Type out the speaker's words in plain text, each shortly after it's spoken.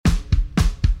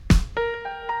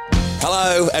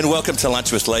Hello and welcome to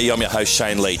Lunch with Lee. I'm your host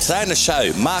Shane Lee. Today on the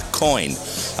show, Mark Coyne,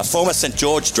 a former St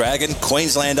George Dragon,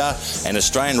 Queenslander and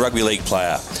Australian Rugby League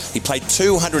player. He played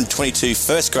 222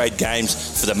 first grade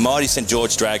games for the mighty St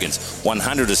George Dragons,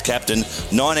 100 as captain,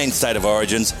 19 State of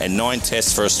Origins and 9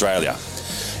 tests for Australia.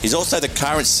 He's also the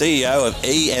current CEO of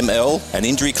EML, an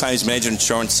injury claims management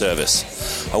insurance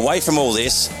service. Away from all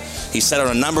this, he sat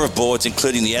on a number of boards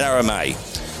including the NRMA,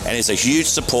 and is a huge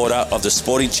supporter of the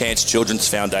Sporting Chance Children's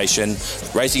Foundation,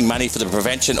 raising money for the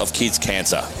prevention of kids'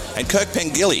 cancer. And Kirk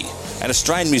Pengilly, an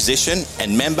Australian musician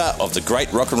and member of the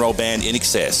great rock and roll band In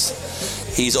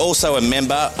Excess. He's also a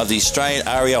member of the Australian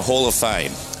ARIA Hall of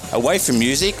Fame. Away from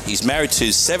music, he's married to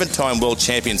 7-time world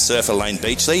champion surfer Layne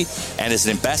Beachley and is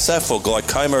an ambassador for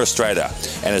Glaucoma Australia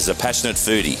and is a passionate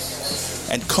foodie.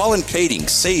 And Colin Keating,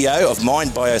 CEO of Mind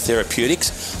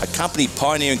Biotherapeutics, a company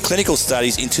pioneering clinical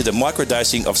studies into the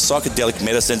microdosing of psychedelic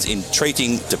medicines in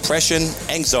treating depression,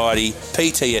 anxiety,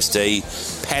 PTSD,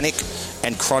 panic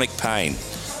and chronic pain.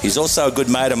 He's also a good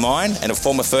mate of mine and a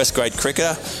former first grade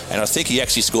cricketer, and I think he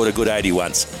actually scored a good 80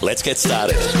 once. Let's get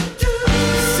started.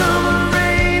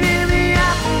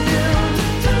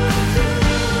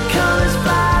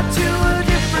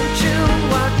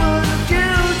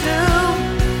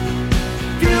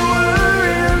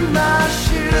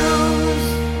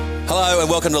 And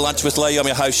welcome to Lunch with Lee. I'm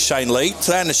your host Shane Lee.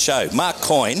 Today on the show, Mark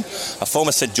Coyne, a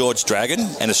former St George Dragon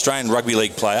and Australian Rugby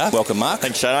League player. Welcome, Mark.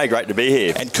 Thanks, Shane. Great to be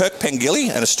here. And Kirk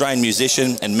Pengilly, an Australian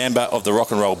musician and member of the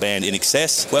rock and roll band In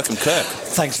Excess. Welcome, Kirk.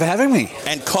 Thanks for having me.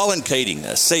 And Colin Keating,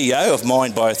 CEO of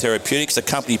Mind Biotherapeutics, a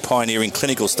company pioneering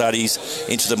clinical studies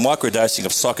into the microdosing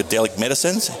of psychedelic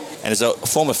medicines, and is a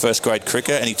former first grade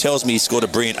cricketer, and he tells me he scored a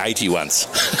brilliant 80 once.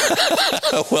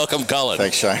 Welcome, Colin.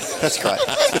 Thanks, Shane. That's great.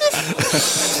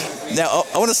 Now,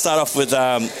 I want to start off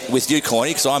with you, Coyne,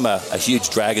 because I'm a huge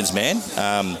Dragons man.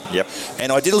 Yep.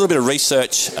 And I did a little bit of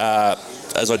research,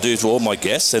 as I do to all my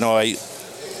guests, and I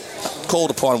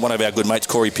called upon one of our good mates,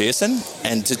 Corey Pearson,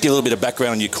 and to give a little bit of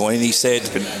background on you, Coyne, he said...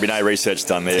 There's been no research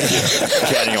done there.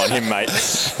 Counting on him, mate.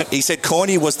 He said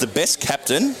Coyne was the best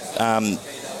captain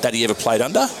that he ever played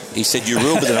under. He said you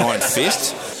ruled with an iron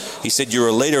fist. He said you're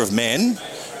a leader of men.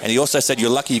 And he also said,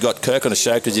 you're lucky you got Kirk on the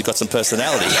show because you've got some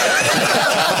personality.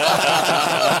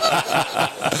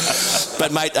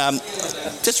 But, mate,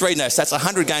 just reading those stats,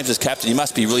 100 games as captain, you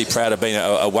must be really proud of being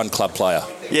a one-club player.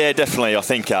 Yeah, definitely. I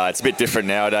think it's a bit different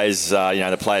nowadays.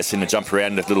 The players seem to jump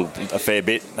around a fair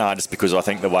bit just because I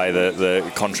think the way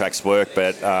the contracts work.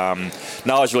 But,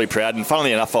 no, I was really proud. And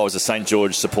funnily enough, I was a St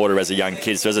George supporter as a young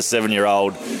kid. So as a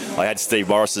 7-year-old, I had Steve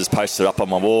Morris's posted up on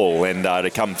my wall. And to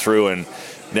come through and...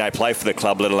 play for the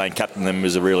club, let alone captain them,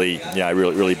 was a really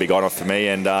big honour for me.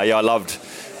 And I loved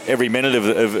every minute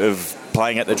of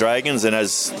playing at the Dragons. And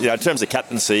as in terms of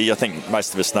captaincy, I think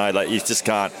most of us know that you just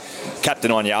can't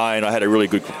captain on your own. I had a really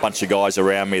good bunch of guys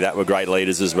around me that were great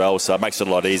leaders as well. So it makes it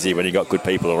a lot easier when you got good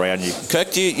people around you.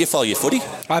 Kirk, do you follow your footy?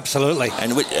 Absolutely.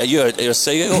 And are you a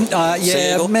Seagull?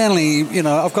 Yeah, Manly.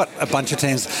 I've got a bunch of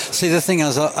teams. See, the thing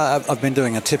is, I've been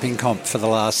doing a tipping comp for the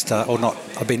last,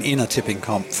 I've been in a tipping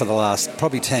comp for the last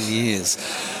probably 10 years.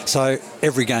 So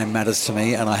every game matters to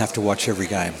me, and I have to watch every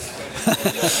game.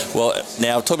 Well,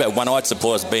 now talk about one-eyed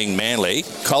supporters being Manly.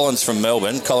 Colin's from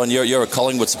Melbourne. Colin, you're a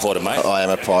Collingwood supporter, mate. I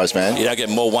am a Pies man. You don't get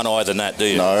more one-eye than that, do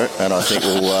you? No, and I think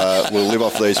we'll live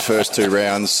off these first 2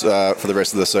 rounds for the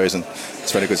rest of the season.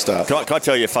 It's been a good start. Can I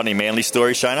tell you a funny Manly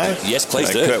story, Shano? Yes,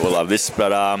 please do. Kurt will love this.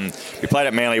 But we played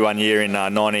at Manly one year in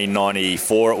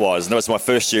 1994 it was, and that was my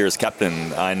first year as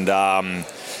captain. And...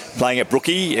 playing at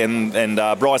Brookie, and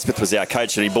Brian Smith was our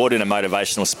coach, and he brought in a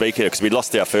motivational speaker because we'd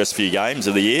lost our first few games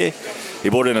of the year. He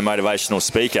brought in a motivational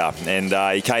speaker, and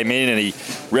he came in and he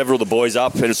revved all the boys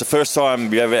up. And it was the first time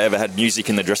we ever had music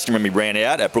in the dressing room. We ran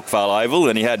out at Brookvale Oval,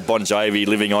 and he had Bon Jovi,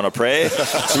 Living on a Prayer.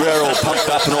 So we were all pumped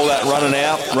up and all that, running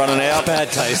out.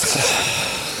 Bad taste.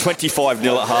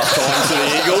 25-0 at half-time to the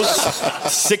Eagles.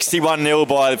 61-0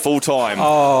 by full-time.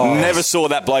 Oh. Never saw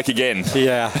that bloke again.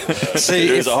 Yeah. See,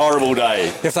 it was a horrible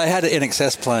day. If they had In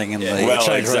Excess playing in the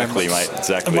change exactly, room, mate.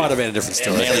 Exactly. It might have been a different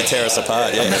story. Manly tear us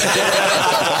apart, yeah.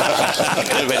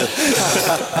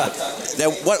 Now,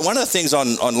 one of the things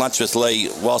on Lunch with Lee,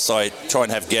 whilst I try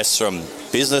and have guests from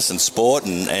business and sport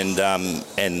and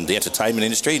the entertainment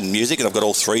industry and music, and I've got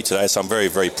all 3 today, so I'm very,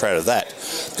 very proud of that.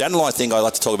 The underlying thing I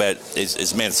like to talk about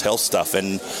is men's health stuff,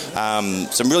 and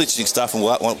some really interesting stuff, and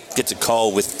we'll get to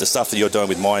Cole with the stuff that you're doing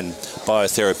with Mind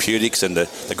Biotherapeutics and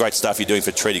the great stuff you're doing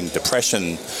for treating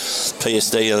depression,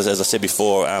 PSD, as I said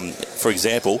before, for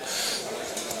example.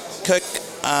 Kirk,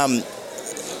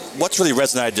 what's really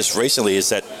resonated just recently is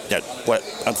that what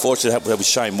unfortunately happened with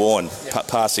Shane Warne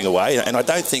passing away, and I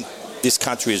don't think this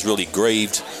country has really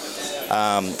grieved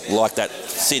like that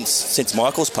since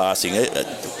Michael's passing.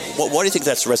 Why do you think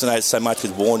that's resonated so much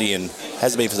with Warnie, and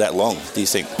has it been for that long, do you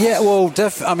think? Yeah, well,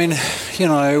 I mean, you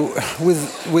know,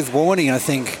 with Warnie, I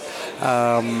think,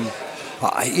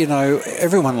 you know,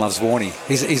 everyone loves Warnie.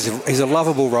 He's a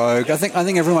lovable rogue. I think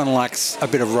everyone likes a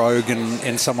bit of rogue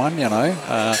in someone, you know,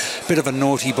 a bit of a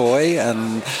naughty boy,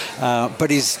 and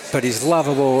but he's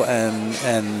lovable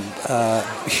and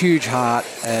huge heart,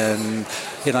 and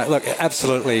you know, look,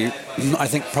 absolutely, I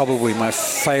think probably my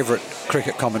favourite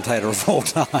cricket commentator of all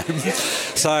time.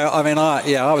 So I mean,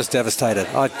 I was devastated.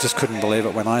 I just couldn't believe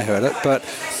it when I heard it, but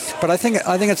I think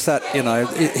it's that, you know,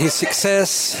 his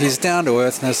success, his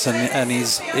down-to-earthness, and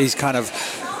his kind of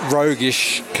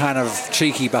roguish, kind of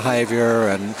cheeky behaviour,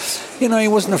 and, you know, he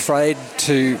wasn't afraid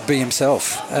to be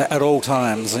himself at all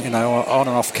times, you know, on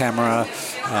and off camera.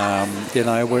 You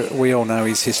know, we all know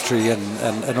his history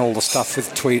and all the stuff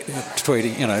with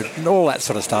tweeting, you know, all that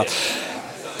sort of stuff.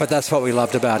 But that's what we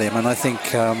loved about him, and I think,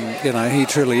 you know, he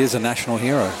truly is a national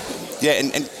hero. Yeah,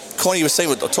 and Corny, you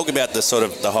were talking about the sort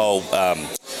of the whole,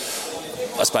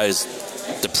 I suppose,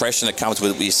 depression that comes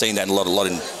with it. You're seeing that a lot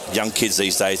in young kids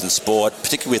these days in sport,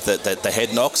 particularly with the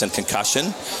head knocks and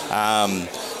concussion.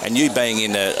 And you being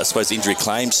in I suppose, injury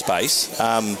claim space,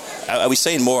 are we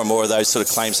seeing more and more of those sort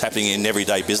of claims happening in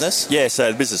everyday business? Yeah,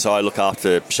 so the business I look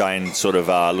after, Shane sort of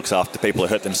looks after people who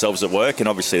hurt themselves at work, and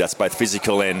obviously that's both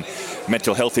physical and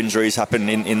mental health injuries happen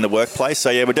in the workplace. So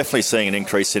yeah, we're definitely seeing an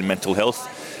increase in mental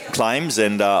health claims,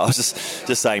 and I was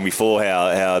just saying before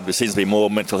how there seems to be more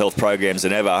mental health programs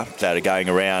than ever that are going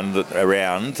around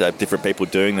different people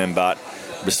doing them, but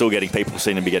we're still getting people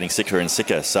seem to be getting sicker and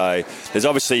sicker. So there's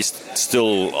obviously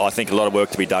still, I think, a lot of work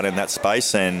to be done in that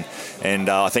space, and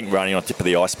I think we're only on the tip of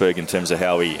the iceberg in terms of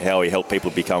how we help people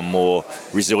become more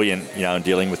resilient, you know, in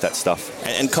dealing with that stuff.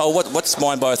 And Cole, what's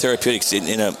Mind Biotherapeutics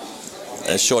in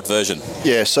a short version?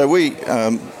 Yeah, so we.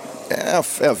 Our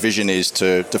vision is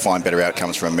to find better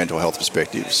outcomes from a mental health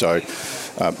perspective. So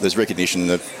there's recognition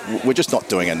that we're just not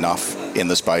doing enough in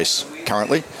the space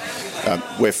currently.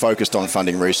 We're focused on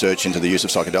funding research into the use of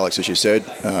psychedelics, as you said,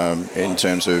 in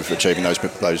terms of achieving those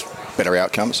better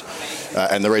outcomes.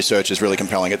 And the research is really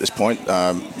compelling at this point.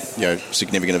 You know,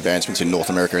 significant advancements in North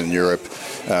America and Europe.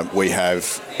 We have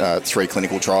 3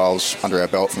 clinical trials under our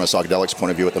belt from a psychedelics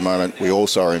point of view at the moment. We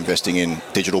also are investing in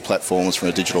digital platforms from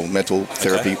a digital mental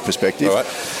therapy perspective. All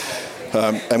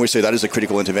right. And we see that as a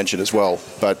critical intervention as well.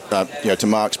 But you know, to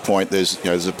Mark's point, there's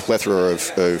a plethora of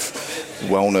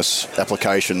wellness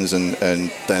applications and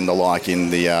the like in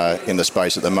the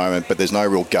space at the moment. But there's no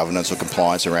real governance or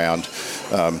compliance around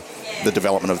the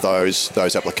development of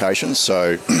those applications.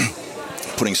 So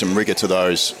putting some rigor to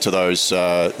those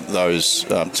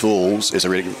tools is a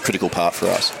really critical part for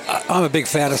us. I'm a big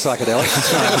fan of psychedelics.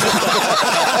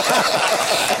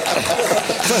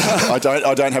 I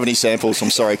don't have any samples. I'm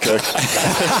sorry, Kirk.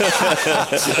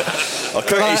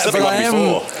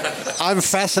 I'm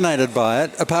fascinated by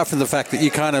it, apart from the fact that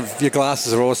your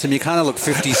glasses are awesome. You kind of look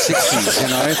 50s, 60s, you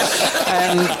know.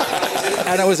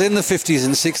 And it was in the 50s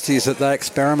and 60s that they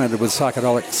experimented with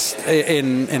psychedelics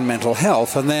in mental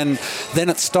health, and then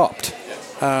it stopped.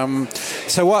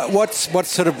 So what's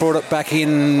sort of brought it back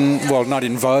in? Well, not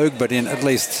in vogue, but in at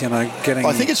least, you know, getting.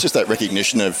 I think it's just that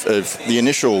recognition of the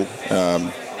initial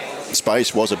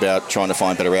space was about trying to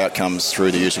find better outcomes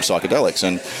through the use of psychedelics,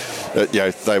 and you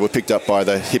know, they were picked up by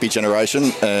the hippie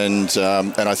generation, and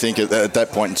I think at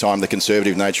that point in time, the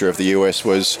conservative nature of the US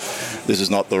was this is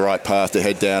not the right path to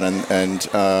head down, and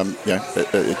you know,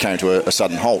 it came to a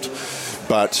sudden halt.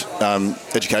 But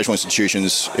educational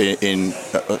institutions in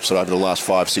sort of over the last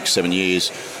 5, 6, 7 years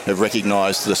have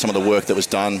recognised some of the work that was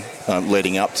done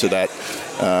leading up to that,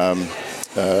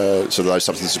 sort of those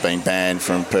substances being banned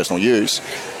from personal use,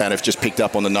 and have just picked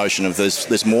up on the notion of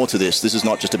there's more to this. This is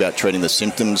not just about treating the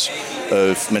symptoms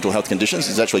of mental health conditions.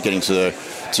 It's actually getting to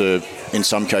in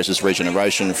some cases,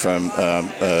 regeneration from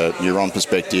a neuron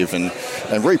perspective and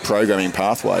reprogramming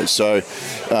pathways. So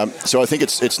I think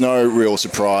it's no real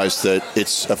surprise that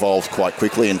it's evolved quite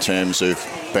quickly in terms of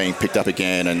being picked up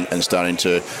again and starting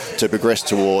to progress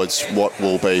towards what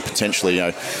will be potentially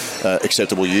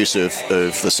acceptable use of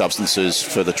the substances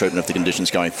for the treatment of the conditions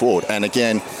going forward. And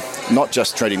again, not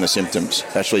just treating the symptoms,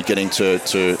 actually getting to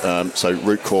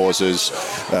root causes,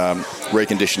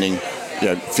 reconditioning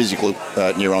physical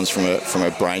neurons from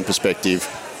a brain perspective.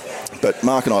 But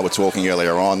Mark and I were talking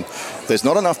earlier on, there's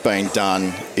not enough being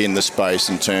done in the space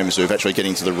in terms of actually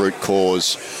getting to the root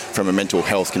cause from a mental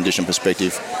health condition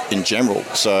perspective in general.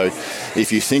 So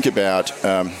if you think about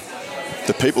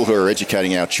the people who are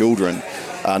educating our children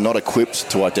are not equipped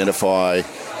to identify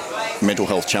mental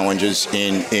health challenges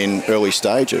in early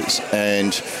stages.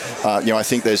 And I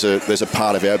think there's a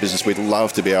part of our business we'd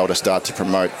love to be able to start to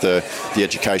promote the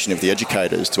education of the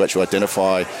educators to actually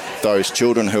identify those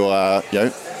children who are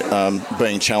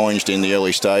being challenged in the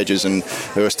early stages and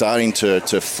who are starting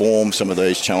to form some of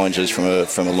these challenges from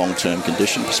a long-term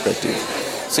condition perspective.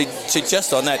 See,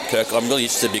 just on that, Kirk, I'm really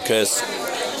interested because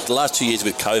the last 2 years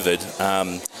with COVID,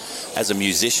 as a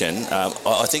musician,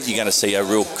 I think you're going to see a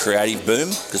real creative boom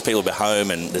because people will be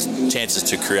home and there's chances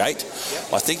to create.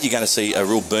 I think you're going to see a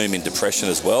real boom in depression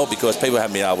as well because people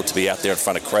haven't been able to be out there in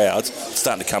front of crowds. It's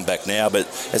starting to come back now, but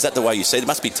is that the way you see it? It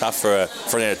must be tough for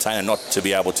an entertainer not to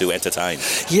be able to entertain.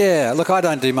 Yeah, look, I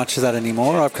don't do much of that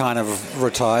anymore. I've kind of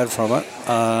retired from it.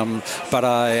 But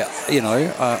I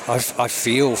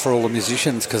feel for all the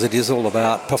musicians because it is all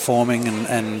about performing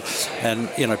and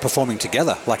performing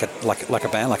together like a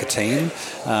band, like a team,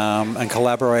 and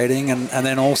collaborating, and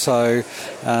then also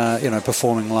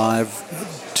performing live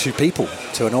to people,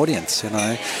 to an audience.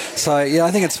 So yeah,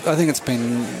 I think it's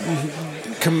been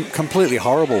completely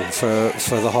horrible for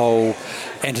the whole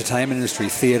entertainment industry,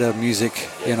 theatre, music,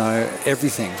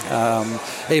 everything.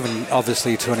 Even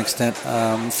obviously to an extent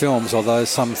films, although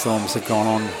some films have gone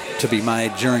on to be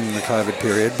made during the COVID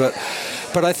period. But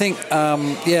I think,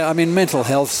 mental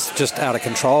health's just out of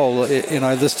control.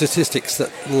 The statistics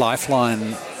that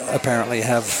Lifeline apparently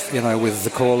have, with the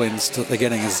call-ins that they're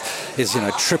getting is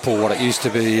triple what it used to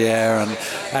be,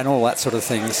 and all that sort of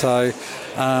thing. So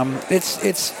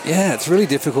it's really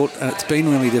difficult, and it's been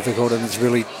really difficult, and it's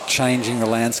really changing the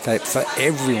landscape for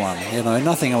everyone.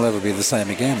 Nothing will ever be the same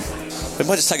again. We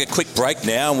might just take a quick break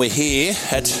now, and we're here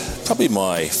at probably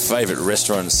my favourite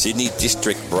restaurant in Sydney,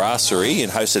 District Brasserie,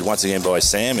 and hosted once again by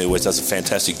Sam, who always does a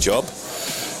fantastic job.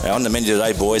 Now, on the menu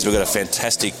today, boys, we've got a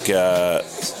fantastic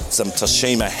some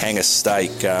Toshima hanger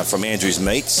steak from Andrew's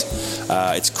Meats.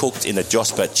 It's cooked in the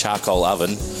Jospa charcoal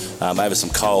oven over some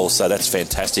coals, so that's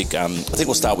fantastic. I think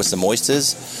we'll start with some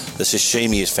oysters. The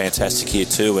sashimi is fantastic here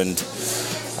too, and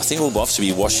I think we'll obviously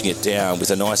be washing it down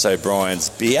with a nice O'Brien's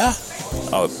beer.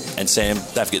 Oh, and Sam,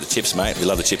 don't forget the chips, mate. We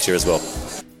love the chips here as well.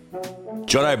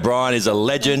 John O'Brien is a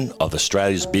legend of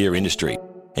Australia's beer industry.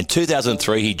 In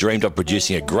 2003, he dreamed of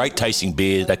producing a great tasting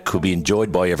beer that could be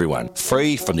enjoyed by everyone,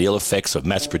 free from the ill effects of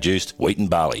mass-produced wheat and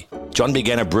barley. John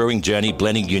began a brewing journey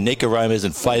blending unique aromas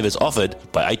and flavours offered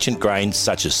by ancient grains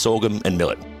such as sorghum and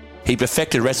millet. He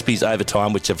perfected recipes over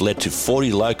time which have led to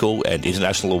 40 local and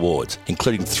international awards,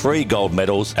 including 3 gold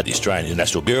medals at the Australian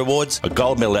International Beer Awards, a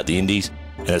gold medal at the Indies,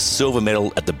 and a silver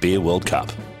medal at the Beer World Cup.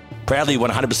 Proudly 100%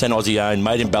 Aussie-owned,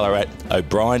 made in Ballarat,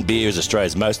 O'Brien Beer is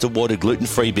Australia's most awarded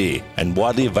gluten-free beer and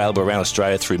widely available around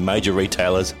Australia through major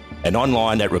retailers and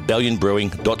online at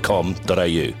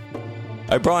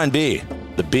rebellionbrewing.com.au. O'Brien Beer,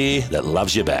 the beer that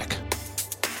loves you back.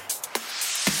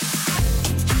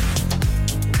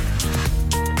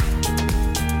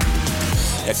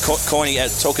 Coiny,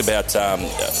 talk about...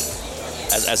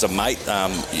 As a mate,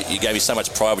 you gave me so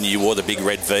much pride when you wore the big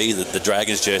red V, the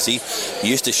Dragons jersey. You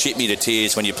used to shit me to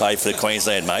tears when you played for the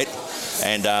Queensland, mate.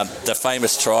 And the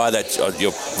famous try that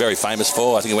you're very famous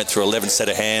for, I think it went through 11 set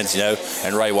of hands,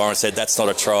 and Ray Warren said, "That's not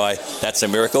a try, that's a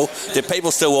miracle." Do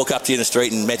people still walk up to you in the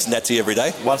street and mention that to you every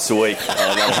day? Once a week.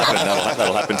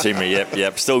 That'll happen to me,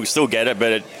 yep. Still get it,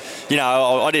 but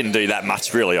I didn't do that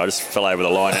much, really. I just fell over the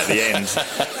line at the end.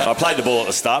 I played the ball at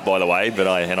the start, by the way, but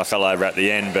I fell over at the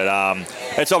end. But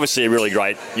it's obviously a really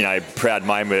great, proud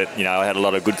moment. I had a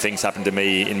lot of good things happen to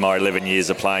me in my 11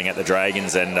 years of playing at the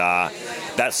Dragons, and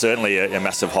that's certainly a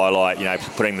massive highlight,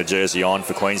 putting the jersey on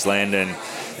for Queensland and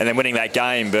then winning that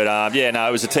game. But,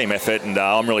 it was a team effort, and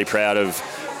I'm really proud of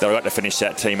that I got to finish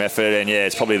that team effort. And,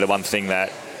 it's probably the one thing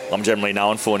that I'm generally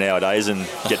known for nowadays and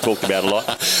get talked about a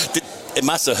lot. It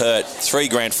must have hurt 3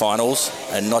 grand finals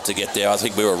and not to get there. I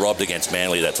think we were robbed against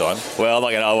Manly that time. Well, I'm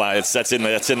not going to.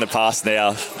 That's in the past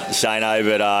now, Shane.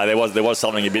 But there was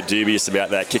something a bit dubious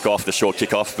about that kickoff, the short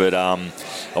kickoff. But I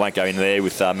won't go in there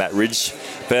with Matt Ridge.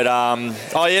 But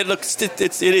look,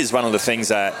 it is one of the things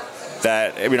that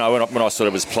when I sort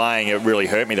of was playing, it really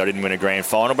hurt me that I didn't win a grand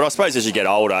final. But I suppose as you get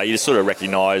older, you just sort of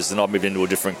recognise, and I've moved into a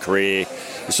different career,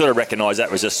 you sort of recognise that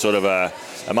was just sort of a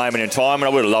moment in time, and I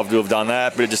would have loved to have done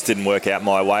that, but it just didn't work out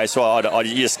my way. So I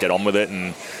just get on with it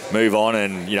and move on,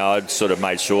 and I sort of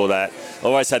made sure that I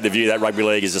always had the view that rugby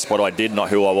league is just what I did, not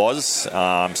who I was.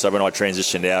 So when I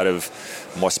transitioned out of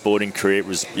my sporting career, it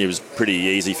was pretty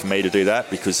easy for me to do that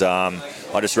because I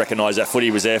I just recognised that footy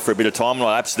was there for a bit of time, and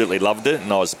I absolutely loved it,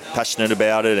 and I was passionate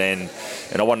about it, and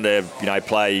I wanted to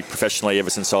play professionally ever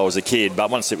since I was a kid. But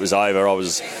once it was over, I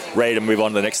was ready to move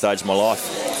on to the next stage of my life.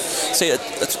 See, I'm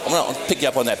going to pick you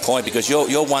up on that point, because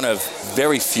you're one of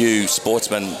very few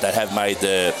sportsmen that have made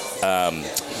the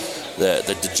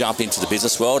jump into the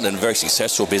business world, and a very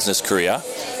successful business career.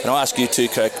 And I'll ask you too,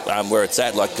 Kirk, where it's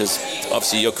at, because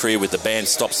obviously your career with the band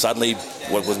stopped suddenly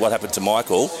with what happened to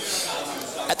Michael.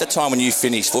 At the time when you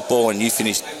finished football and you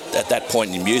finished at that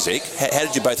point in music, how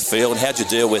did you both feel, and how did you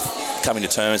deal with coming to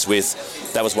terms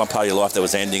with that was one part of your life that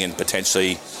was ending and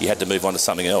potentially you had to move on to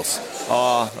something else?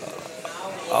 I'll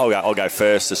go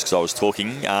first just because I was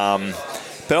talking.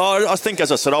 But I think,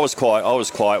 as I said, I was quite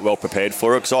well prepared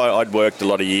for it, because I'd worked a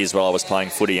lot of years while I was playing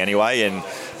footy anyway, and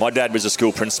my dad was a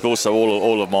school principal, so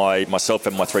all of myself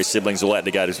and my 3 siblings all had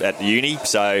to go at the uni.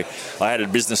 So I had a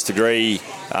business degree.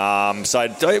 So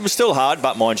it was still hard,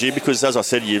 but mind you, because as I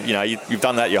said, you've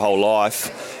done that your whole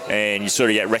life, and you sort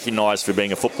of get recognised for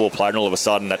being a football player, and all of a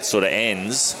sudden that sort of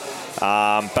ends.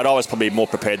 But I was probably more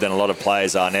prepared than a lot of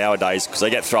players are nowadays, because they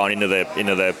get thrown into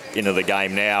the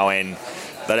game now, and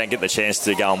they don't get the chance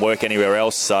to go and work anywhere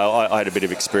else. So I had a bit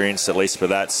of experience at least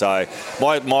with that. So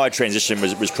my transition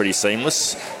was pretty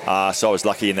seamless. So I was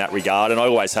lucky in that regard. And I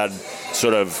always had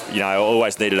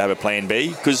always needed to have a plan B,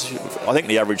 because I think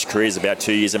the average career is about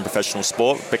 2 years in professional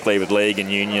sport, particularly with league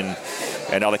and union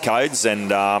and other codes.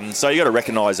 And so you got to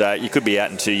recognise that you could be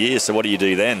out in 2 years. So what do you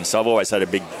do then? So I've always had a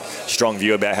big, strong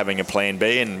view about having a plan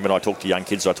B. And when I talk to young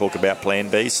kids, I talk about plan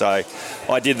B. So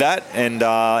I did that, and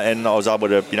I was able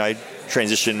to,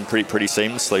 transition pretty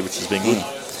seamlessly, which has been good.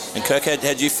 And Kirk, how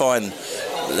did you find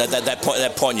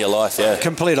that point in your life? Yeah,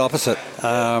 complete opposite,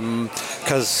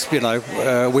 because we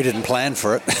didn't plan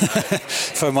for it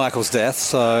for Michael's death,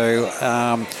 so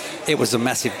it was a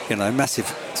massive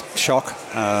shock.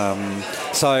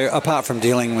 So apart from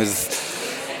dealing with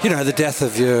the death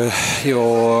of your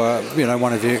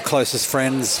one of your closest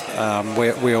friends,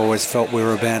 we always felt we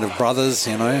were a band of brothers.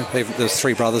 There's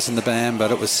 3 brothers in the band,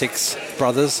 but it was 6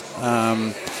 brothers.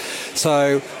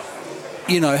 So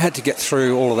had to get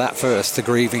through all of that first, the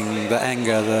grieving, the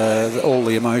anger, all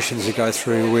the emotions you go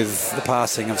through with the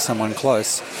passing of someone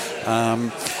close.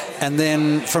 And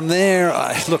then from there,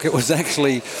 it was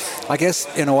actually, I guess,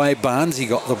 in a way, Barnesy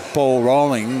got the ball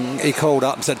rolling. He called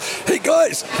up and said, "Hey,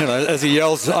 guys," as he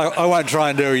yells. I won't try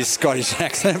and do his Scottish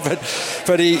accent,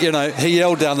 but he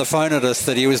yelled down the phone at us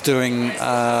that he was doing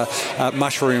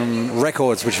Mushroom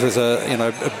Records, which was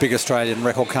a big Australian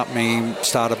record company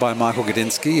started by Michael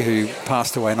Gudinski, who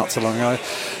passed away not so long ago.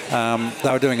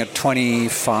 They were doing a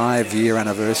 25-year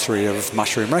anniversary of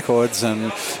Mushroom Records,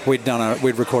 and we'd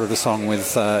recorded a song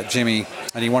with Jimmy,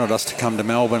 and he wanted us to come to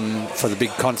Melbourne for the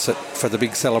big concert, for the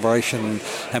big celebration,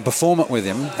 and perform it with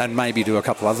him, and maybe do a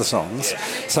couple other songs.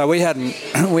 So we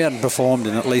hadn't performed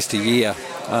in at least a year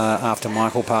after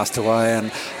Michael passed away,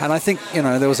 and I think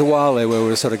there was a while there where we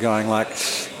were sort of going like,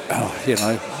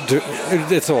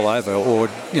 it's all over, or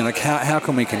how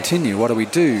can we continue? What do we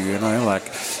do?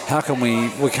 How can we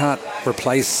can't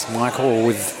replace Michael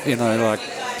with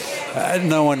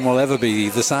no one will ever be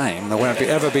the same. There won't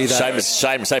ever be that.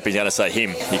 Shame he's going to say him.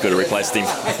 He could have replaced him.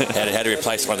 How to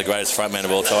replace one of the greatest frontmen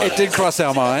of all time. It did cross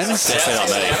our minds.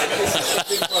 Definitely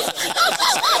not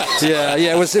me.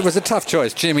 Yeah. It was a tough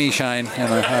choice. Jimmy, Shane.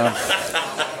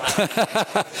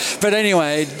 But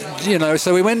anyway,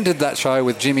 so we went and did that show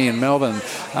with Jimmy in Melbourne,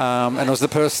 and it was the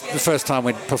first time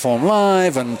we'd performed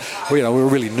live, and we were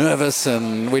really nervous,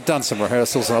 and we'd done some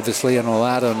rehearsals obviously and all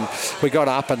that, and we got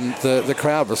up, and the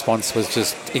crowd response was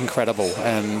just incredible,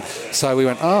 and so we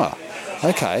went,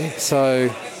 okay, so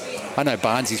I know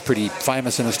Barnesy's pretty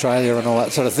famous in Australia and all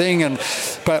that sort of thing,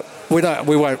 but we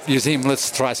won't use him. Let's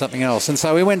try something else. And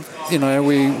so we went.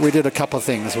 We did a couple of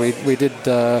things. We did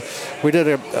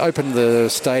open the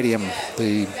stadium,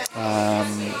 the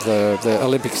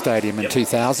Olympic Stadium in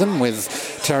 2000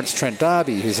 with Terence Trent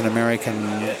D'Arby, who's an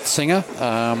American singer,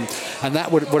 and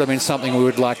that would have been something we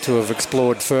would like to have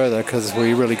explored further, because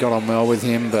we really got on well with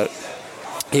him, but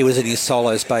he was in his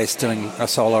solo space doing a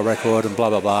solo record and blah,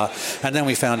 blah, blah. And then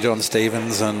we found John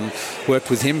Stevens and worked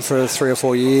with him for 3 or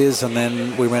 4 years. And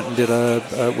then we went and did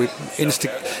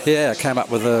came up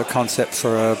with a concept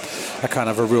for a kind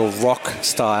of a real rock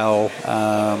style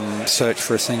search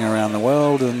for a singer around the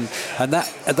world. And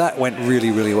that went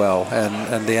really, really well.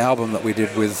 And the album that we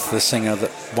did with the singer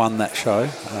that won that show,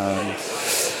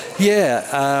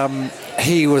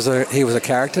 he was a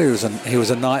character. He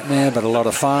was a nightmare, but a lot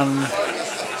of fun.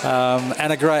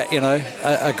 and a great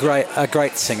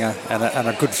singer and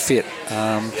a good fit.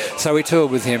 So we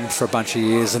toured with him for a bunch of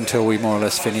years until we more or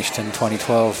less finished in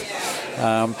 2012.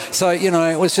 There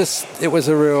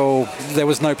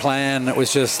was no plan. It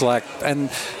was just like, and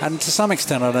to some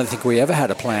extent, I don't think we ever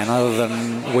had a plan other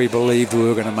than we believed we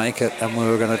were going to make it and we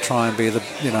were going to try and be the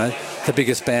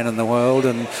biggest band in the world.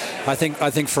 And I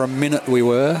think for a minute we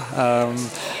were,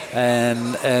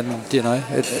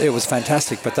 it was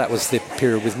fantastic. But that was the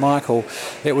period with Michael.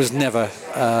 It was never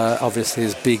obviously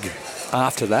as big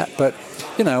after that, but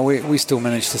we still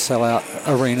managed to sell out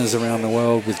arenas around the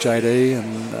world with JD,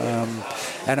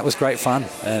 and it was great fun.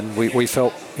 And we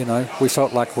felt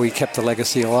like we kept the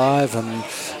legacy alive and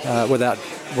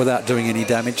without doing any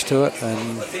damage to it.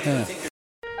 And yeah.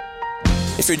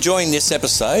 If you're enjoying this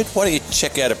episode, why don't you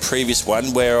check out a previous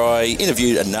one where I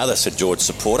interviewed another St George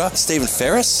supporter, Stephen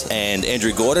Ferris and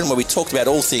Andrew Gordon, where we talked about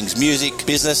all things music,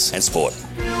 business and sport.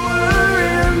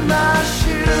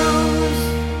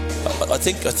 I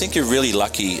think you're really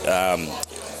lucky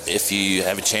if you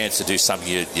have a chance to do something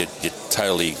you're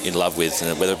totally in love with,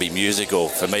 whether it be music or,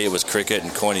 for me, it was cricket,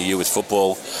 and Coyne, you with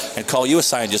football. And Cole, you were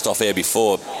saying just off air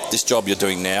before, this job you're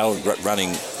doing now, running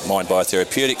Mind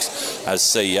Biotherapeutics as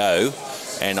CEO,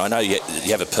 and I know you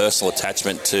have a personal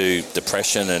attachment to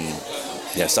depression and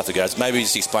stuff that goes. Maybe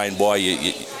just explain why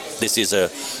this is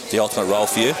the ultimate role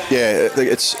for you. Yeah,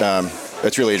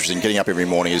 it's really interesting. Getting up every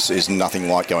morning is nothing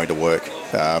like going to work.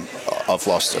 I've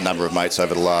lost a number of mates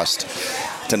over the last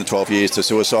 10 to 12 years to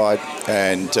suicide,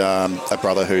 and a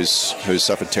brother who's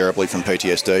suffered terribly from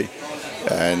PTSD.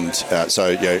 And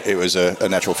so it was a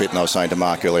natural fit. And I was saying to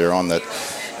Mark earlier on that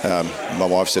my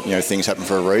wife said, things happen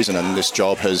for a reason, and this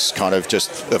job has kind of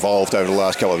just evolved over the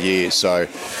last couple of years. So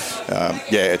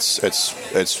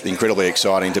it's incredibly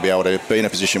exciting to be able to be in a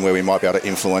position where we might be able to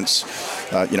influence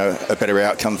a better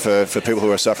outcome for people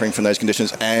who are suffering from those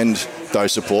conditions and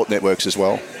those support networks as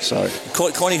well. So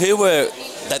Coyne, who were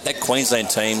that Queensland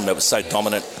team that was so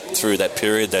dominant through that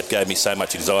period that gave me so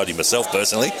much anxiety myself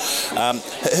personally?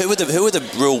 Who were the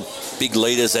real big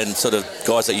leaders and sort of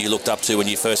guys that you looked up to when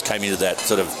you first came into that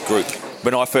sort of group?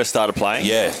 When I first started playing?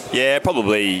 Yeah,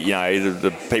 probably,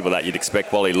 the people that you'd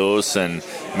expect, Wally Lewis and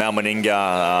Mal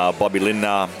Meninga, Bobby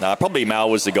Lindner. Probably Mal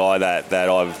was the guy that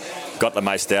I've got the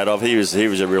most out of. He was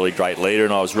a really great leader,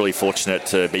 and I was really fortunate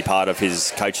to be part of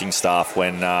his coaching staff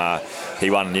when he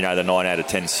won, the 9 out of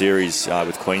 10 series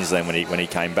with Queensland when he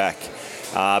came back.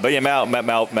 But yeah,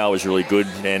 Mal was really good,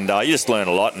 and you just learn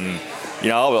a lot. And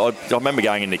I remember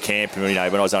going into camp, when I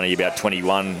was only about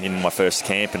 21 in my first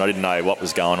camp, and I didn't know what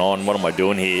was going on. What am I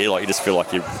doing here? Like, you just feel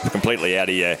like you're completely out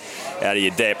of your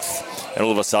depth. And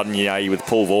all of a sudden, you're with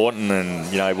Paul Vorton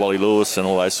and Wally Lewis and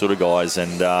all those sort of guys,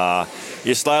 and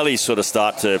you slowly sort of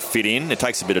start to fit in. It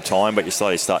takes a bit of time, but you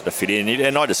slowly start to fit in.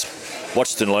 And I just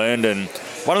watched and learned. And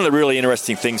one of the really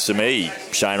interesting things for me,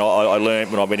 Shane, I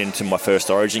learned when I went into my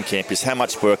first Origin camp is how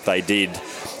much work they did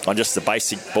on just the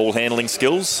basic ball handling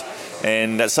skills.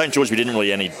 And at St George, we didn't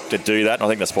really need to do that. And I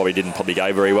think that's why we didn't probably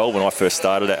go very well when I first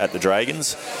started at the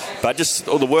Dragons. But just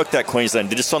all the work that Queensland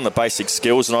did, just on the basic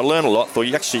skills, and I learned a lot.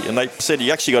 And they said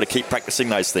you actually got to keep practicing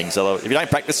those things. So if you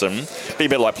don't practice them, it'd be a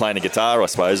bit like playing a guitar, I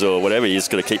suppose, or whatever. You just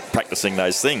got to keep practicing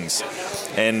those things.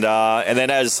 And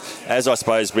then as I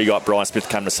suppose we got Brian Smith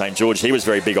come to St George, he was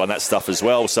very big on that stuff as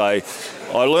well. So I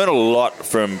learned a lot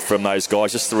from those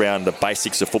guys just around the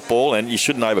basics of football, and you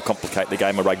shouldn't overcomplicate the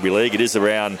game of rugby league. It is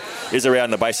around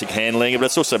the basic handling, but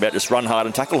it's also about just run hard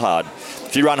and tackle hard.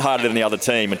 If you run harder than the other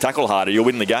team and tackle harder, you'll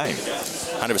win the game.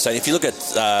 100%. If you look at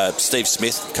Steve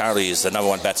Smith, currently is the number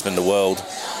one batsman in the world.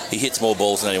 He hits more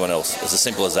balls than anyone else. It's as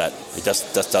simple as that. He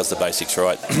just does the basics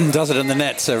right. Does it in the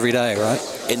nets every day, right?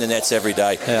 In the nets every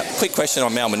day. Yeah. Quick question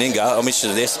on Mal Meninga. I'm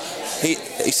interested in this. He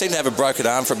seemed to have a broken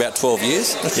arm for about 12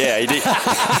 years. Yeah, he did.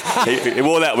 he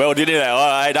wore that well, didn't he?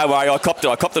 Oh, hey, don't worry, I copped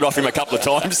it off him a couple of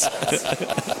times.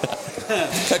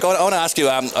 I want to ask you,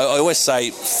 I always say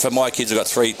for my kids, I've got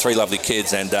three lovely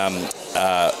kids, and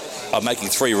I'm making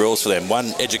 3 rules for them.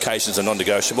 1, education is a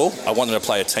non-negotiable. I want them to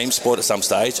play a team sport at some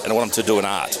stage, and I want them to do an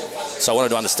art. So I wanted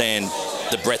to understand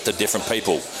the breadth of different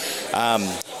people.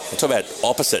 We'll talk about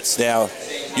opposites. Now,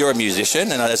 you're a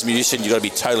musician, and as a musician, you've got to be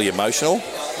totally emotional,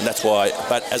 and that's why.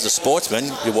 But as a sportsman,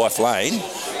 your wife Lane,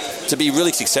 to be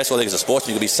really successful, I think as a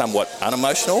sportsman, you've got to be somewhat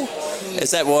unemotional.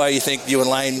 Is that why you think you and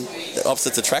Lane, the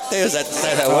opposites attract there? Is that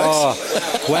how it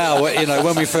works? Oh, wow.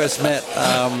 When we first met,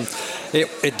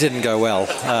 it didn't go well.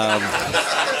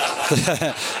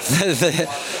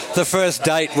 the first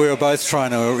date, we were both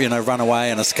trying to, run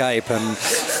away and escape. And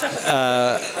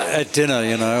at dinner,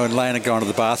 and Lane had gone to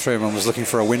the bathroom and was looking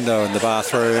for a window in the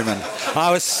bathroom. And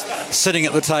I was sitting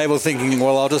at the table thinking,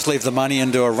 well, I'll just leave the money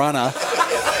and do a runner.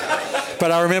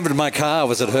 But I remembered my car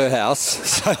was at her house,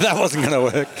 so that wasn't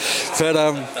going to work. But,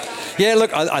 yeah,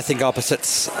 look, I think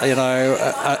opposites,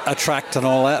 attract and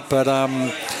all that. But,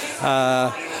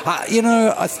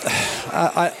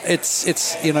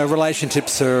 it's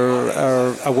relationships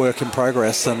are a work in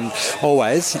progress and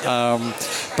always.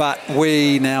 But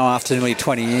we now, after nearly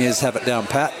 20 years, have it down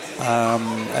pat.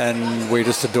 And we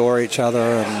just adore each other,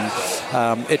 and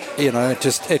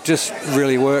it just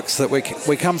really works that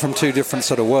we come from two different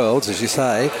sort of worlds, as you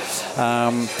say,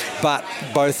 but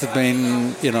both have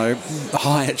been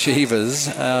high achievers,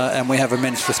 and we have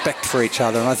immense respect for each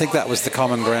other, and I think that was the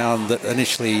common ground that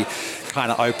initially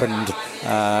kind of opened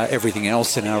everything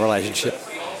else in our relationship.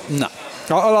 No.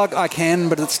 I can,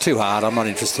 but it's too hard. I'm not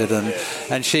interested,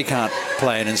 and she can't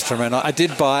play an instrument. I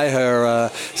did buy her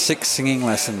 6 singing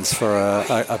lessons for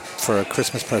a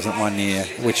Christmas present one year,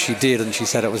 which she did, and she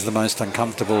said it was the most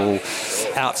uncomfortable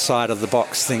outside of the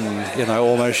box thing,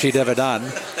 almost she'd ever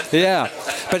done. Yeah,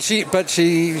 but she had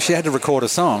to record a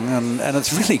song, and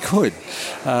it's really good.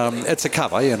 It's a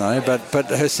cover, but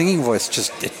her singing voice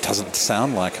it doesn't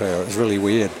sound like her. It's really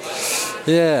weird.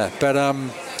 Yeah,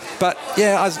 But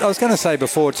yeah, I was going to say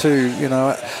before too.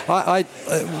 I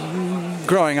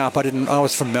growing up, I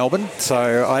was from Melbourne,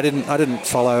 so I didn't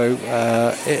follow.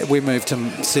 We moved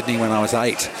to Sydney when I was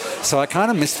 8, so I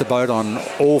kind of missed the boat on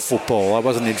all football. I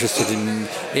wasn't interested in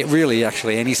it really,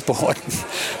 actually, any sport,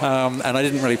 and I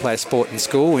didn't really play sport in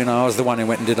school. I was the one who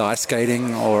went and did ice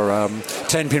skating or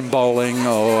 10-pin bowling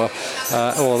or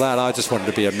all that. I just wanted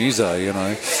to be a muso,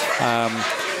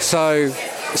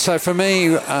 So for me,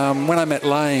 when I met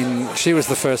Lane, she was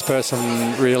the first person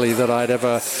really that I'd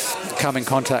ever come in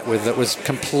contact with that was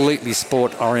completely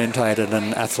sport orientated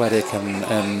and athletic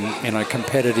and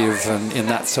competitive and in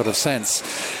that sort of sense.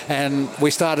 And we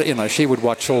started, she would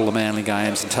watch all the Manly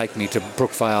games and take me to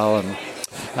Brookvale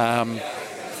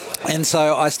and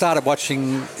so I started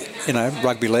watching,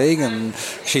 rugby league, and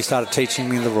she started teaching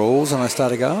me the rules, and I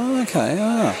started going, oh, okay,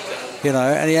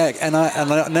 and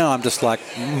now I'm just like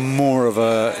more of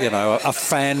a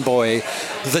fanboy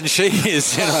than she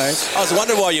is, I was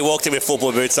wondering why you walked in with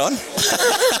football boots on.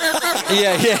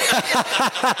 Yeah.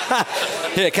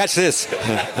 Yeah, catch this.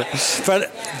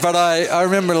 But I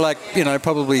remember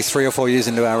probably 3 or 4 years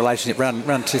into our relationship,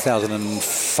 around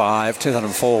 2005,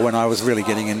 2004, when I was really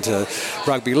getting into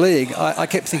rugby league, I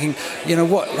kept thinking,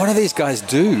 what do these guys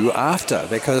do after?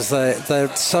 Because they're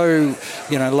so,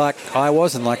 like I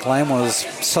was and like Lane was,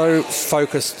 so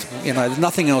focused,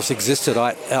 nothing else existed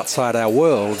outside our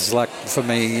worlds, like for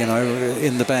me,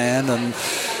 in the band, and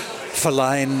for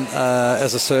Lane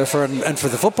as a surfer, and for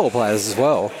the football players as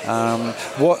well.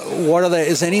 What are they?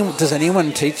 Does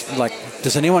anyone teach?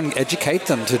 Does anyone educate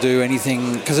them to do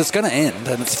anything? Because it's going to end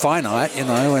and it's finite,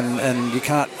 and you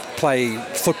can't play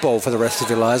football for the rest of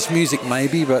your lives. Music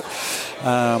maybe, but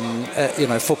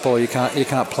football you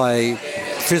can't play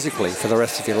physically for the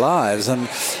rest of your lives, and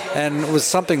it was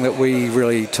something that we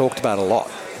really talked about a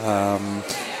lot.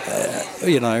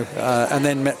 And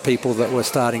then met people that were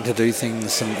starting to do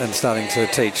things and starting to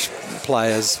teach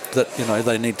players that,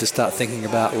 they need to start thinking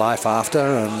about life after.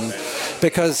 And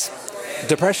because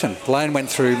depression, Lane went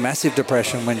through massive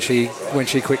depression when she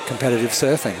quit competitive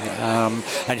surfing,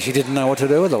 and she didn't know what to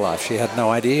do with her life. She had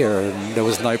no idea, and there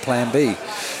was no plan B.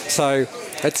 So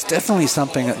it's definitely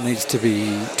something that needs to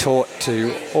be taught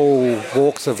to all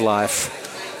walks of life.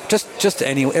 Just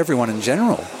everyone in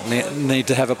general need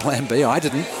to have a plan B. I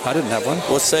didn't have one.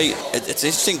 Well, see, it's an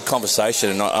interesting conversation,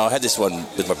 and I had this one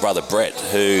with my brother Brett,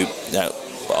 who,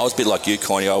 I was a bit like you,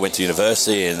 Connie. I went to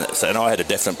university, and I had a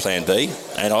definite plan B.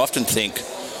 And I often think,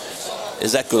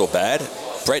 is that good or bad?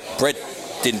 Brett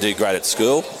didn't do great at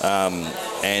school,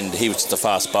 and he was just a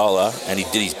fast bowler, and he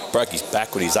broke his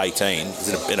back when he was 18. He was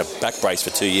in a back brace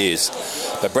for 2 years.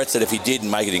 But Brett said if he didn't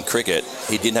make it in cricket,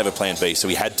 he didn't have a plan B, so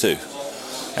he had to.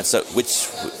 And so, which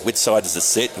side does it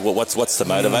sit? What's the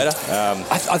motivator?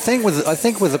 I think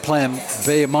with the plan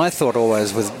B, my thought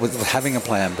always with having a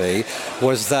plan B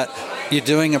was that you're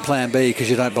doing a plan B because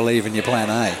you don't believe in your plan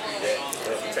A.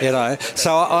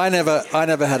 So I never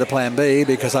had a plan B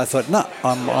because I thought, no,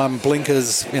 I'm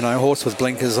blinkers, horse with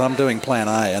blinkers. I'm doing plan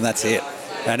A, and that's it.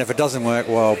 And if it doesn't work,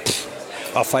 well,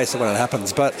 I'll face it when it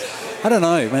happens. But I don't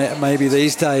know. Maybe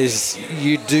these days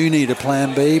you do need a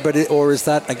plan B, or is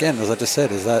that, again, as I just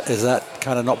said, is that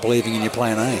kind of not believing in your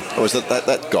plan A? Or is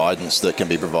that guidance that can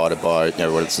be provided by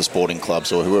whether it's the sporting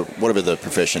clubs or whatever the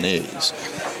profession is?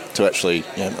 to actually,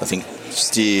 I think,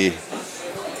 steer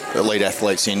elite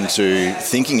athletes into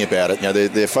thinking about it.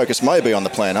 Their focus may be on the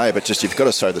plan A, but just you've got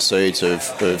to sow the seeds of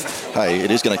hey, it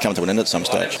is going to come to an end at some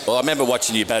stage. Well, I remember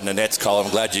watching you bat in the nets, Cole.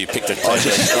 I'm glad you picked it. I was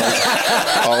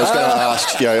going to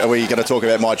ask, are we going to talk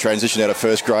about my transition out of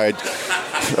first grade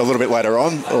a little bit later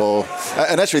on?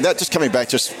 And actually, that just coming back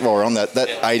just while we're on that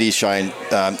 80s, Shane,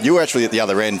 you were actually at the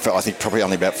other end for, I think, probably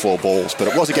only about 4 balls, but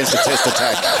it was against the test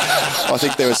attack. I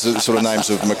think there was the sort of names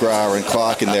of McGrath and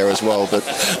Clark in there as well, but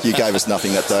you gave us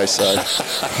nothing that day, so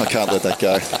I can't let that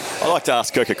go. I'd like to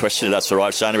ask Kirk a question, if that's all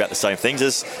right, Shane, about the same things.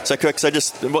 So Kirk,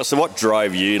 what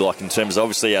drove you, like in terms of,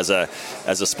 obviously as a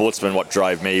sportsman, what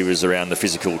drove me was around the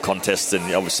physical contest and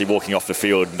obviously walking off the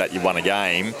field that you won a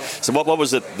game. So what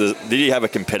was it, did you have a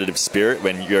competitive spirit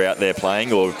when you're out there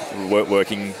playing or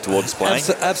working towards playing?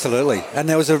 Absolutely. And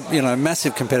there was a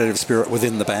massive competitive spirit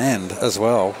within the band as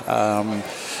well, on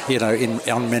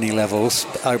many levels,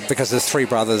 because there's 3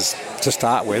 brothers to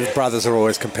start with. Brothers are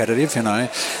always competitive,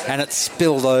 and it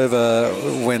spilled over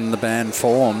when the band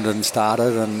formed and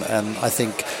started, and I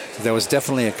think there was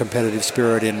definitely a competitive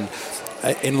spirit in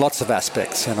lots of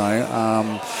aspects, I've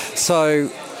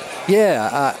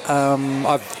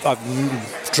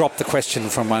dropped the question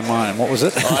from my mind. What was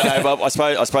it? I know, but I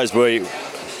suppose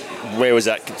where was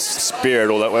that spirit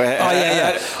or that?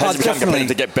 How did you become competitive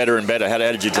to get better and better? How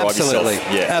did you drive yourself?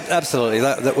 Yeah, absolutely.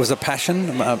 That was a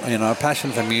passion, a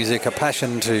passion for music, a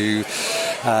passion to,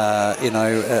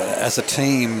 as a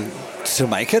team to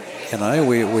make it.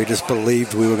 We just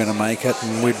believed we were going to make it,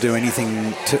 and we'd do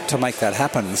anything to make that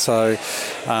happen. So,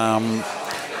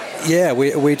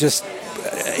 we just.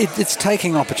 It's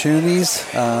taking opportunities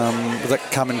that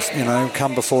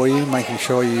come before you, making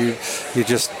sure you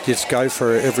just go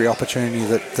for every opportunity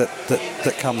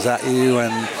that comes at you,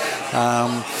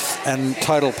 and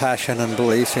total passion and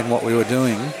belief in what we were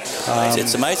doing.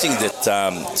 It's amazing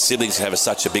that siblings have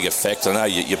such a big effect. I know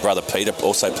your brother Peter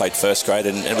also played first grade,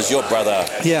 and it was your brother,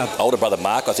 older brother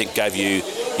Mark, I think, gave you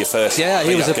your first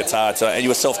guitar, and you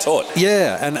were self-taught.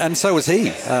 Yeah, and so was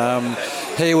he.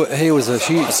 He was a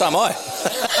huge... So am I.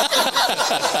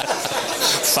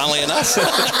 Funnily enough.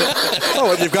 Oh,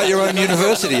 well, you've got your own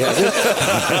university, have you?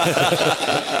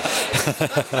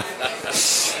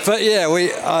 But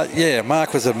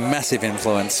Mark was a massive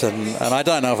influence, and I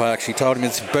don't know if I actually told him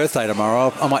it's his birthday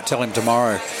tomorrow. I might tell him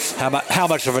tomorrow how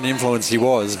much of an influence he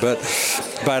was. But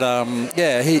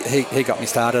he got me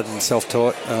started and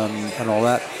self-taught and all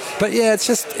that. But yeah,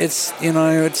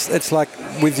 it's like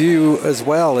with you as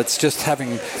well. It's just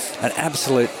having an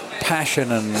absolute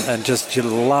passion and just you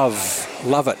love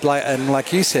it.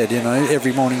 Like you said,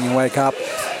 every morning you wake up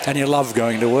and you love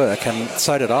going to work, and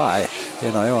so did I.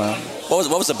 What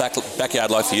was the backyard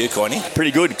like for you, Coiny?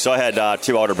 Pretty good, because I had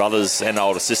 2 older brothers and an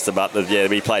older sister, but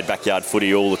we played backyard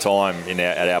footy all the time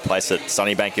at our place at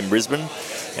Sunnybank in Brisbane,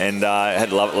 and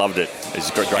loved it. It was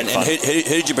great fun. And who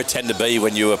did you pretend to be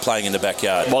when you were playing in the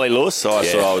backyard? Wally Lewis. I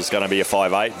thought I was going to be a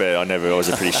 5'8", but I was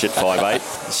a pretty shit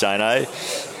 5'8", Shane.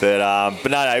 But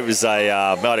no, it was I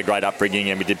had a great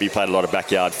upbringing, and we played a lot of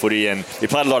backyard footy, and we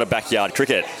played a lot of backyard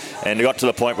cricket. And it got to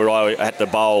the point where I had to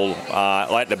bowl, I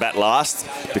had to bat last,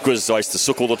 because I used to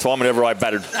sook all the time. Whenever I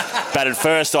batted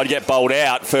first, I'd get bowled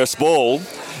out first ball,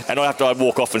 and I'd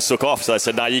walk off and sook off. So they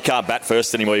said, no, you can't bat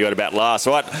first anymore, you got to bat last.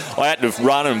 So I had to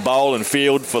run and bowl and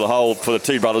field for the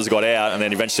 2 brothers got out, and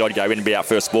then eventually I'd go in and be out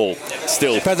first ball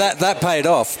still. But that paid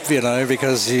off,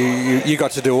 because you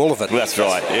got to do all of it. That's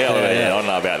right. Yeah, I don't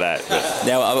know about that. But.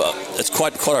 Now, it's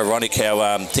quite ironic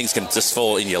how things can just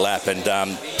fall in your lap. And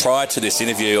prior to this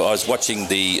interview, I was watching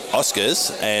the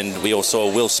Oscars, and we all saw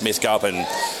Will Smith go up and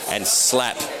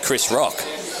slap Chris Rock.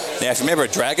 Now, if you remember a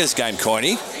Dragons game,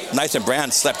 Coiny, Nathan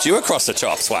Brown slapped you across the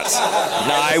chops once.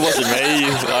 No, it wasn't me.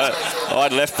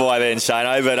 I'd left by then,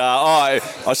 Shane. But I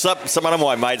slapped some of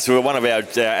my mates. One of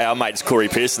our mates, Corey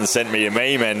Pearson, sent me a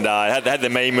meme, and had the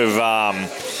meme of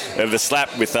the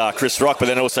slap with Chris Rock, but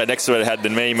then also next to it had the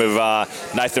meme of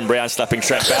Nathan Brown slapping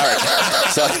Trent Barrett.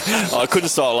 So I couldn't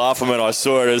stop laughing when I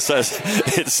saw it.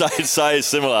 It's so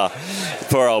similar.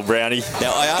 Poor old Brownie.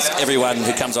 Now, I ask everyone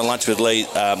who comes on Lunch with Lee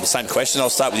the same question. I'll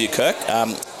start with you, Kirk.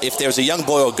 If there was a young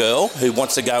boy or girl who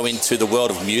wants to go into the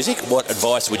world of music, what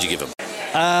advice would you give them?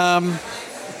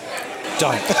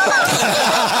 Don't.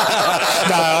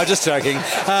 No, I'm just joking.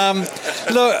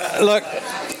 Look.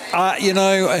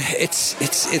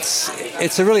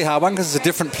 It's a really hard one, because it's a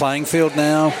different playing field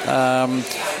now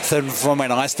than from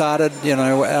when I started.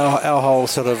 Our whole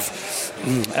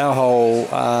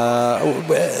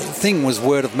thing was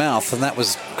word of mouth, and that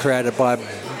was created by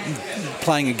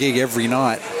playing a gig every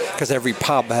night, because every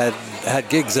pub had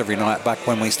gigs every night back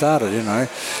when we started, you know.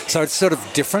 So it's sort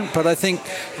of different, but I think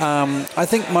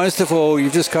most of all,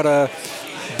 you've just got to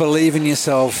believe in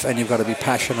yourself, and you've got to be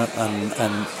passionate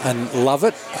and love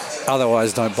it.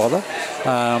 Otherwise, don't bother.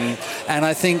 And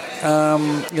I think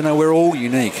we're all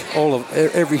unique.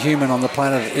 Every human on the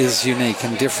planet is unique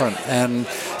and different, and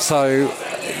so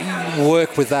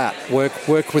work with that. Work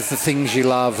with the things you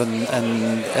love and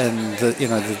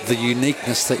the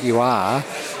uniqueness that you are,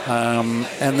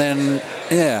 and then.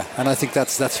 Yeah, and I think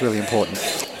that's really important.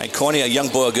 And Corny, a young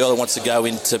boy or girl that wants to go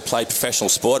into play professional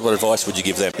sport, what advice would you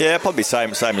give them? Yeah, probably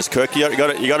same as Kirk. You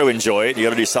got to enjoy it. You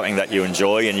got to do something that you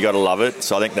enjoy, and you got to love it.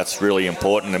 So I think that's really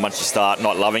important. And once you start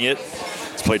not loving it,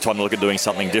 it's probably time to look at doing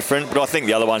something different. But I think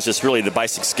the other one's just really the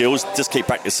basic skills. Just keep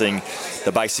practicing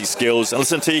the basic skills and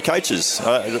listen to your coaches.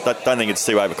 I don't think it's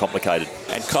too overcomplicated.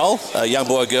 And Cole, a young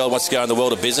boy or girl wants to go in the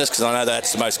world of business, because I know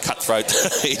that's the most cutthroat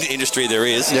industry there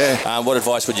is. Yeah. What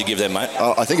advice would you give them, mate?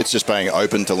 I think it's just being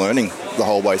open to learning the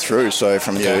whole way through. So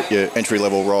from your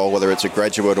entry-level role, whether it's a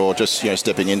graduate or just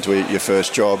stepping into your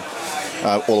first job,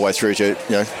 all the way through to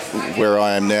where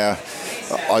I am now.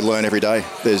 I learn every day.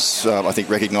 There's, I think,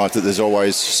 recognise that there's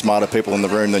always smarter people in the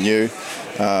room than you,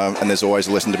 and there's always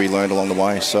a lesson to be learned along the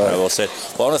way. So well said.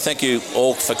 Well, I want to thank you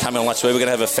all for coming on Lunch. We're going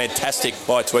to have a fantastic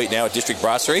bite to eat now at District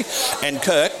Brasserie. And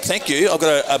Kirk, thank you. I've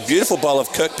got a beautiful bowl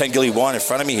of Kirk Pengilly wine in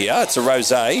front of me here. It's a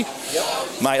rosé.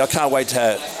 Yep. Mate, I can't wait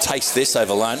to taste this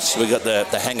over lunch. We've got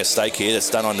the hanger steak here that's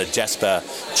done on the Jasper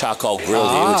charcoal grill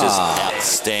here, which is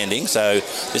outstanding. So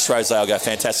this rosé will go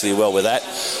fantastically well with that.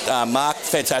 Mark,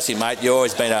 fantastic, mate. You're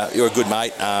a good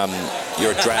mate.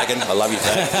 You're a dragon. I love you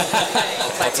for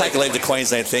that. I'll take a leave the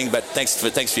Queensland thing, but thanks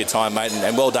for your time, mate,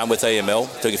 and well done with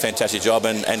EML. Doing a fantastic job.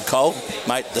 And Cole,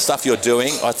 mate, the stuff you're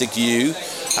doing, I think you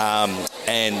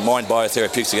and Mind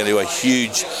Biotherapeutics are going to do a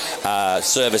huge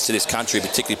service to this country,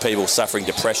 particularly people suffering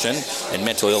depression and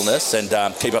mental illness. And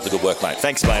keep up the good work, mate.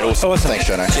 Thanks, mate. Awesome. Thanks,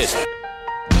 Jono. Cheers.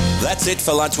 That's it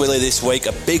for Lunch Willie this week.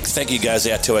 A big thank you goes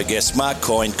out to our guests Mark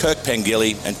Coyne, Kirk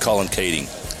Pengilly and Colin Keating.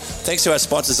 Thanks to our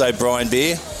sponsors O'Brien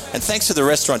Beer, and thanks to the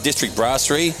restaurant District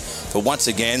Brasserie for once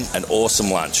again an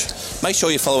awesome lunch. Make sure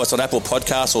you follow us on Apple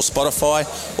Podcasts or Spotify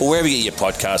or wherever you get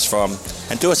your podcasts from,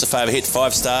 and do us a favour, hit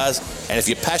 5 stars, and if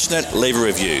you're passionate, leave a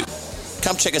review.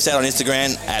 Come check us out on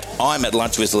Instagram at I'm at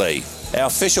Lunch with Lee. Our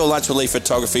official Lunch with Lee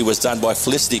photography was done by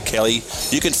Felicity Kelly.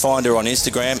 You can find her on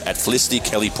Instagram at Felicity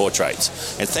Kelly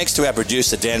Portraits. And thanks to our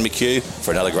producer Dan McHugh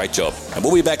for another great job. And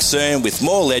we'll be back soon with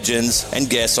more legends and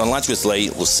guests on Lunch with Lee.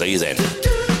 We'll see you then.